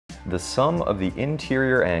The sum of the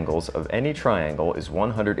interior angles of any triangle is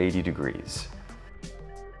 180 degrees.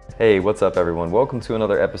 Hey, what's up everyone? Welcome to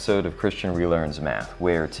another episode of Christian Relearns Math,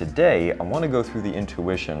 where today I want to go through the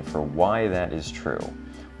intuition for why that is true.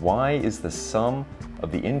 Why is the sum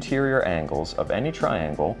of the interior angles of any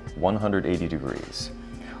triangle 180 degrees?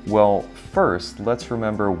 Well, first, let's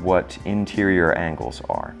remember what interior angles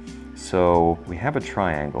are. So we have a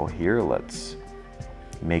triangle here. Let's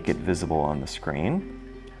make it visible on the screen.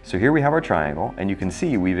 So here we have our triangle, and you can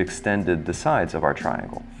see we've extended the sides of our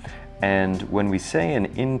triangle. And when we say an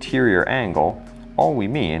interior angle, all we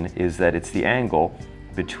mean is that it's the angle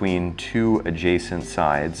between two adjacent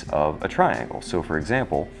sides of a triangle. So for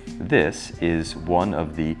example, this is one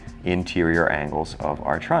of the interior angles of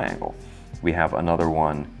our triangle. We have another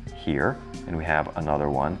one here, and we have another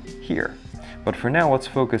one here. But for now, let's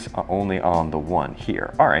focus only on the one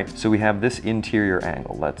here. All right, so we have this interior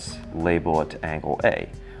angle. Let's label it angle A.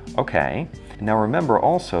 Okay, now remember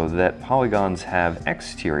also that polygons have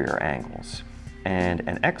exterior angles. And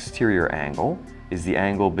an exterior angle is the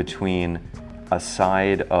angle between a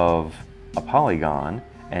side of a polygon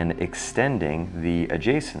and extending the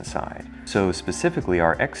adjacent side. So specifically,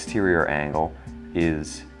 our exterior angle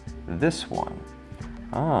is this one.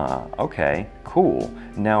 Ah, okay, cool.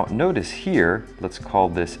 Now notice here, let's call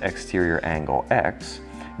this exterior angle X.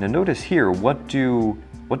 Now notice here, what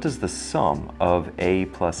does the sum of A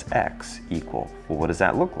plus X equal? Well, what does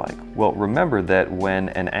that look like? Well, remember that when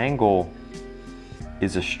an angle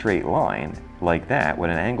is a straight line, like that, when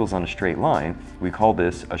an angle's on a straight line, we call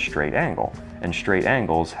this a straight angle. And straight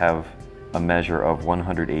angles have a measure of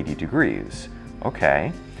 180 degrees.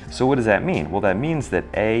 Okay, so what does that mean? Well, that means that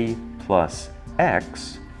A plus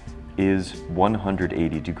X is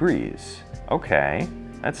 180 degrees. Okay,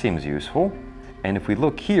 that seems useful. And if we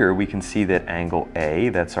look here, we can see that angle A,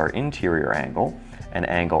 that's our interior angle, and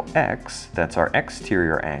angle X, that's our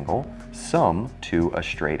exterior angle, sum to a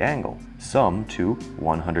straight angle, sum to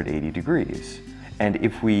 180 degrees. And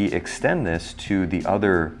if we extend this to the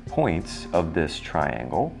other points of this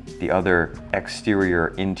triangle, the other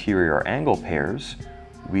exterior-interior angle pairs,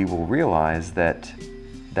 we will realize that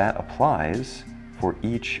that applies for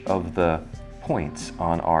each of the points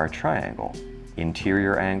on our triangle.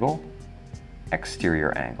 Interior angle,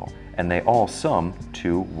 exterior angle, and they all sum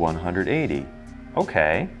to 180.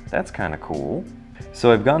 Okay, that's kind of cool.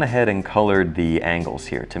 So I've gone ahead and colored the angles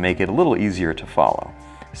here to make it a little easier to follow.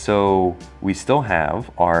 So we still have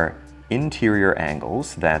our interior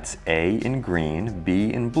angles, that's A in green,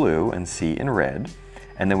 B in blue, and C in red.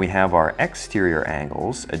 And then we have our exterior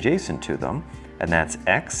angles adjacent to them, and that's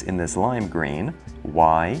X in this lime green,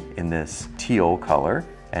 Y in this teal color,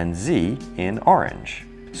 and Z in orange.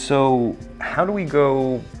 So how do we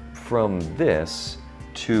go from this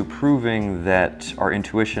to proving that our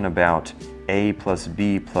intuition about A plus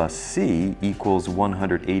B plus C equals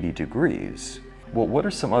 180 degrees? Well, what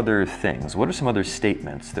are some other things? What are some other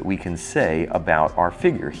statements that we can say about our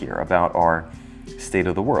figure here, about our state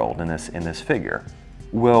of the world in this figure?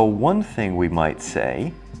 Well, one thing we might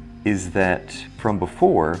say is that from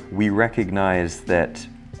before, we recognized that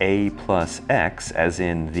A plus X, as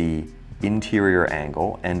in the interior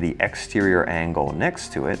angle, and the exterior angle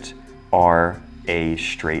next to it are a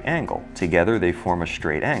straight angle. Together they form a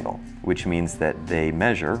straight angle, which means that they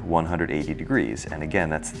measure 180 degrees. And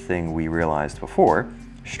again, that's the thing we realized before.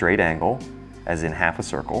 Straight angle, as in half a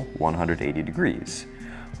circle, 180 degrees.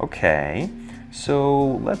 Okay,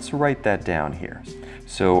 so let's write that down here.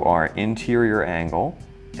 So our interior angle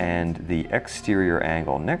and the exterior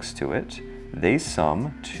angle next to it, they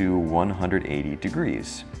sum to 180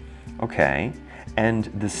 degrees. Okay, and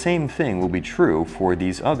the same thing will be true for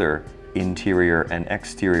these other interior and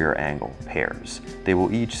exterior angle pairs. They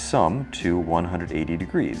will each sum to 180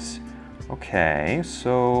 degrees. Okay,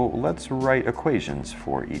 so let's write equations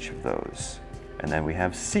for each of those. And then we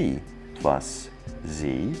have C plus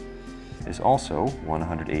Z is also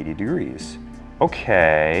 180 degrees.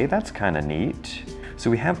 Okay, that's kind of neat. So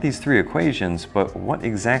we have these three equations, but what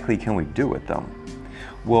exactly can we do with them?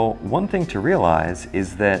 Well, one thing to realize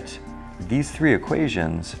is that these three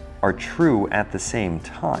equations are true at the same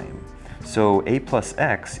time. So A plus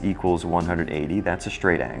X equals 180, that's a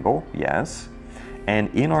straight angle, yes.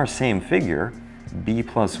 And in our same figure, B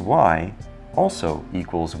plus Y also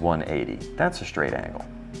equals 180, that's a straight angle.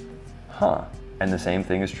 Huh, and the same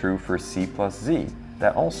thing is true for C plus Z,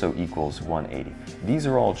 that also equals 180. These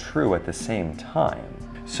are all true at the same time.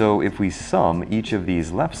 So if we sum each of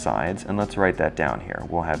these left sides, and let's write that down here,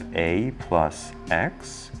 we'll have A plus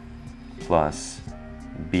X plus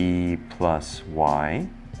B plus Y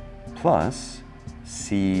plus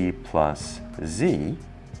C plus Z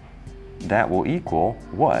that will equal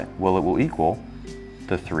what? Well, it will equal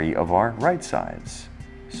the 3 of our right sides.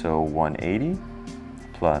 So 180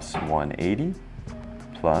 plus 180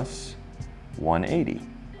 plus 180.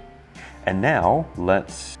 And now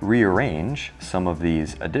let's rearrange some of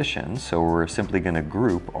these additions. So we're simply going to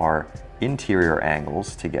group our interior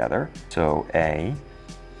angles together. So A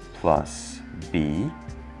plus B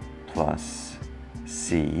plus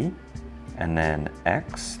C, and then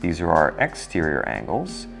X, these are our exterior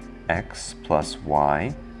angles, X plus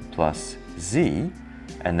Y plus Z,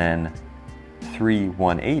 and then 3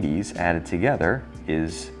 180s added together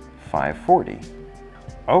is 540.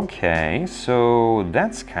 Okay, so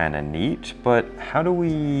that's kind of neat, but how do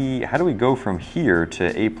we go from here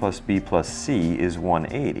to A plus B plus C is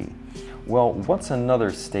 180? Well, what's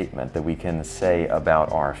another statement that we can say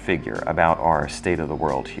about our figure, about our state of the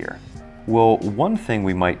world here? Well, one thing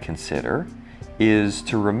we might consider is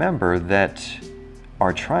to remember that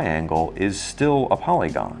our triangle is still a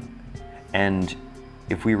polygon. And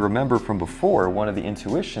if we remember from before, one of the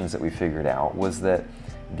intuitions that we figured out was that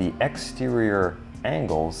the exterior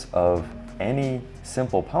angles of any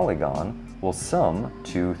simple polygon will sum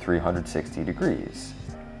to 360 degrees.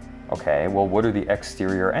 Okay, well, what are the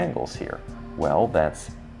exterior angles here? Well,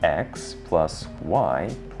 that's X plus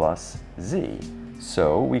Y plus Z.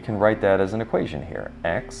 So we can write that as an equation here.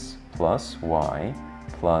 X plus Y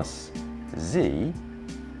plus Z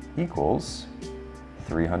equals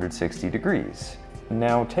 360 degrees.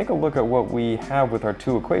 Now take a look at what we have with our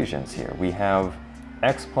two equations here. We have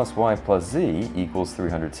X plus Y plus Z equals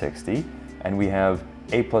 360, and we have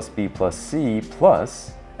A plus B plus C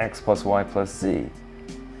plus X plus Y plus Z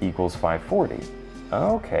equals 540.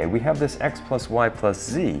 Okay, we have this X plus Y plus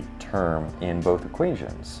Z term in both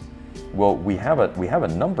equations. Well, we have a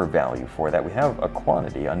number value for that. We have a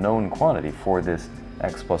quantity, a known quantity for this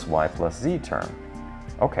X plus Y plus Z term.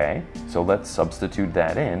 Okay, so let's substitute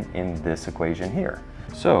that in this equation here.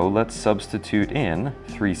 So let's substitute in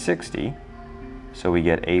 360. So we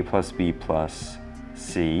get A plus B plus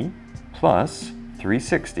C plus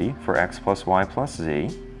 360 for X plus Y plus Z.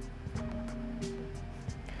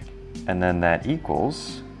 And then that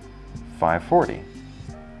equals 540.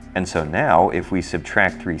 And so now if we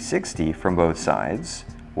subtract 360 from both sides,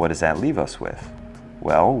 what does that leave us with?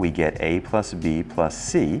 Well, we get A plus B plus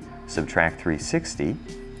C, subtract 360.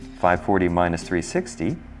 540 minus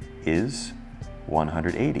 360 is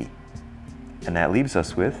 180. And that leaves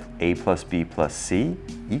us with A plus B plus C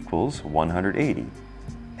equals 180.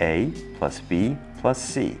 A plus B plus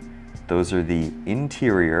C. Those are the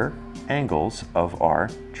interior angles of our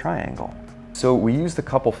triangle. So we used a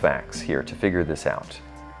couple facts here to figure this out.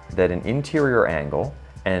 That an interior angle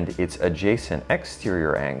and its adjacent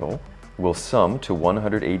exterior angle will sum to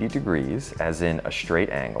 180 degrees, as in a straight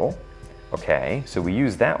angle. Okay, so we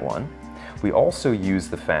use that one. We also use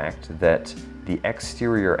the fact that the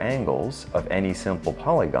exterior angles of any simple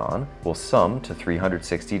polygon will sum to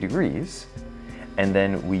 360 degrees. And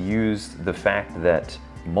then we used the fact that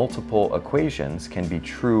multiple equations can be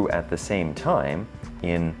true at the same time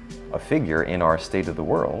in a figure in our state of the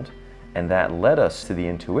world. And that led us to the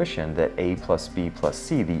intuition that A plus B plus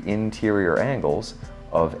C, the interior angles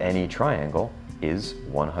of any triangle, is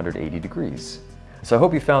 180 degrees. So I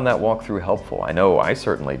hope you found that walkthrough helpful. I know I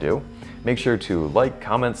certainly do. Make sure to like,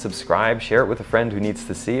 comment, subscribe, share it with a friend who needs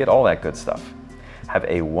to see it, all that good stuff. Have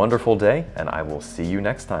a wonderful day, and I will see you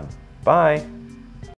next time. Bye!